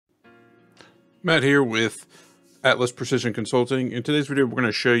Matt here with Atlas Precision Consulting. In today's video, we're going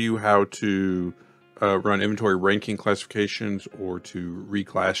to show you how to run inventory ranking classifications or to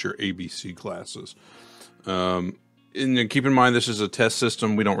reclass your ABC classes. And keep in mind, this is a test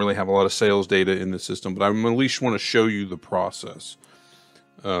system. We don't really have a lot of sales data in the system, but I at least want to show you the process.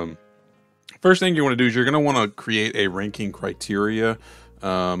 First thing you want to do is you're going to want to create a ranking criteria,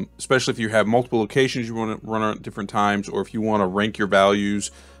 especially if you have multiple locations you want to run at different times, or if you want to rank your values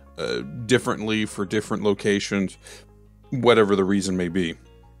differently for different locations, whatever the reason may be.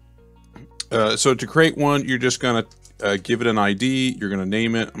 So to create one, you're just going to give it an ID. You're going to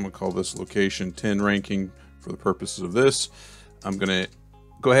name it. I'm going to call this location 10 ranking for the purposes of this. I'm going to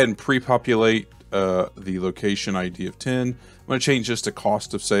go ahead and pre-populate the location ID of 10. I'm going to change this to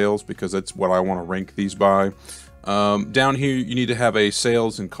cost of sales because that's what I want to rank these by. Down here, you need to have a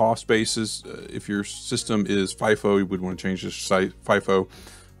sales and cost basis. If your system is FIFO, you would want to change this to FIFO.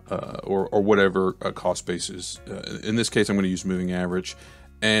 Or whatever cost basis. In this case, I'm going to use moving average.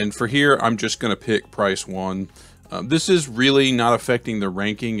 And for here, I'm just going to pick price 1. This is really not affecting the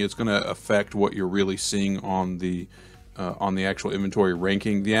ranking. It's going to affect what you're really seeing on the actual inventory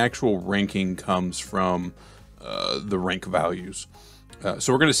ranking. The actual ranking comes from the rank values.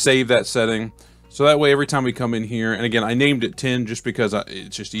 So we're going to save that setting. So that way, every time we come in here, and again, I named it 10 just because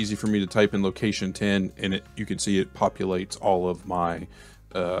it's just easy for me to type in location 10, and you can see it populates all of my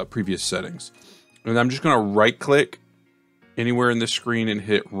previous settings. And I'm just going to right click anywhere in this screen and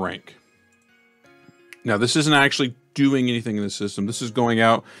hit rank. Now this isn't actually doing anything in the system. This is going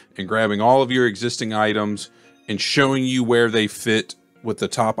out and grabbing all of your existing items and showing you where they fit with the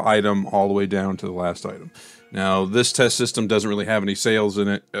top item all the way down to the last item. Now this test system doesn't really have any sales in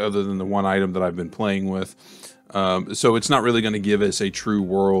it other than the one item that I've been playing with. So it's not really going to give us a true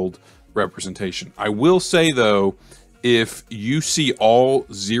world representation. I will say though, if you see all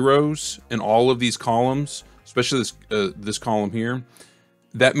zeros in all of these columns, especially this column here,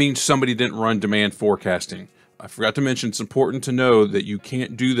 that means somebody didn't run demand forecasting. I forgot to mention, it's important to know that you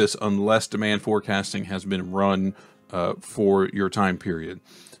can't do this unless demand forecasting has been run for your time period.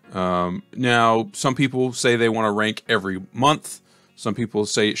 Now, some people say they want to rank every month. Some people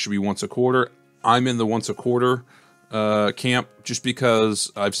say it should be once a quarter. I'm in the once a quarter camp just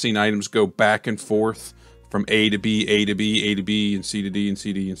because I've seen items go back and forth from A to B, A to B, A to B, and C to D, and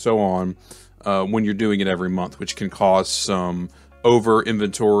C to D, and so on, when you're doing it every month, which can cause some over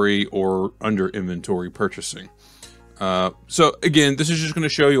inventory or under inventory purchasing. So again, this is just going to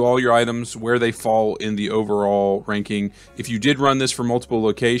show you all your items, where they fall in the overall ranking. If you did run this for multiple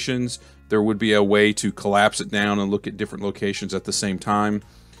locations, there would be a way to collapse it down and look at different locations at the same time.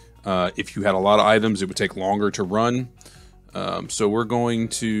 If you had a lot of items, it would take longer to run. So we're going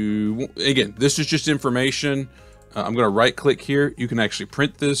to, again, this is just information. I'm going to right click here. You can actually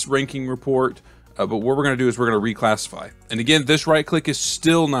print this ranking report, but what we're going to do is we're going to reclassify. And again, this right click is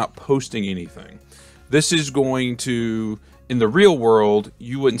still not posting anything. This is going to, in the real world,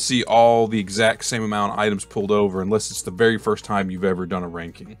 you wouldn't see all the exact same amount of items pulled over unless it's the very first time you've ever done a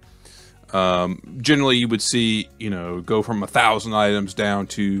ranking. Generally you would see, go from 1,000 items down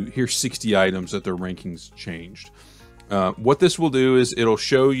to here's 60 items that their rankings changed. What this will do is it'll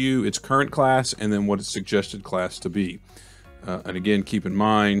show you its current class and then what its suggested class to be. And again, keep in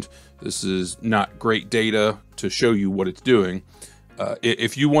mind, this is not great data to show you what it's doing.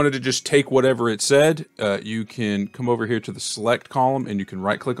 If you wanted to just take whatever it said, you can come over here to the select column and you can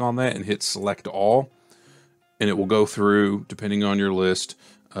right click on that and hit select all. And it will go through, depending on your list,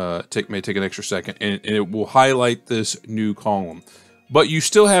 may take an extra second, and it will highlight this new column. But you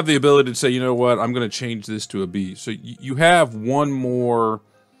still have the ability to say, you know what, I'm going to change this to a B. So you have one more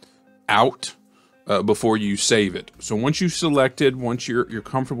out before you save it. So once you've selected, once you're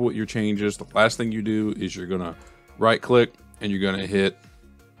comfortable with your changes, the last thing you do is you're going to right click and you're going to hit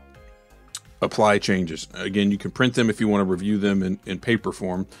apply changes. Again, you can print them if you want to review them in paper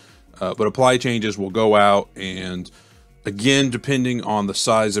form, but apply changes will go out, and again, depending on the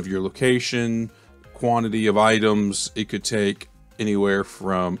size of your location, quantity of items, it could take anywhere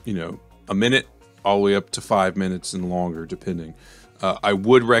from, a minute all the way up to 5 minutes and longer, depending. I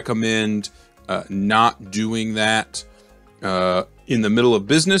would recommend not doing that in the middle of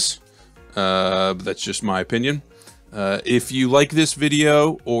business. But that's just my opinion. If you like this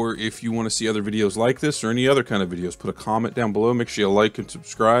video, or if you want to see other videos like this or any other kind of videos, put a comment down below. Make sure you like and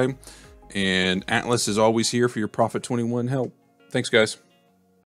subscribe. And Atlas is always here for your Profit 21 help. Thanks, guys.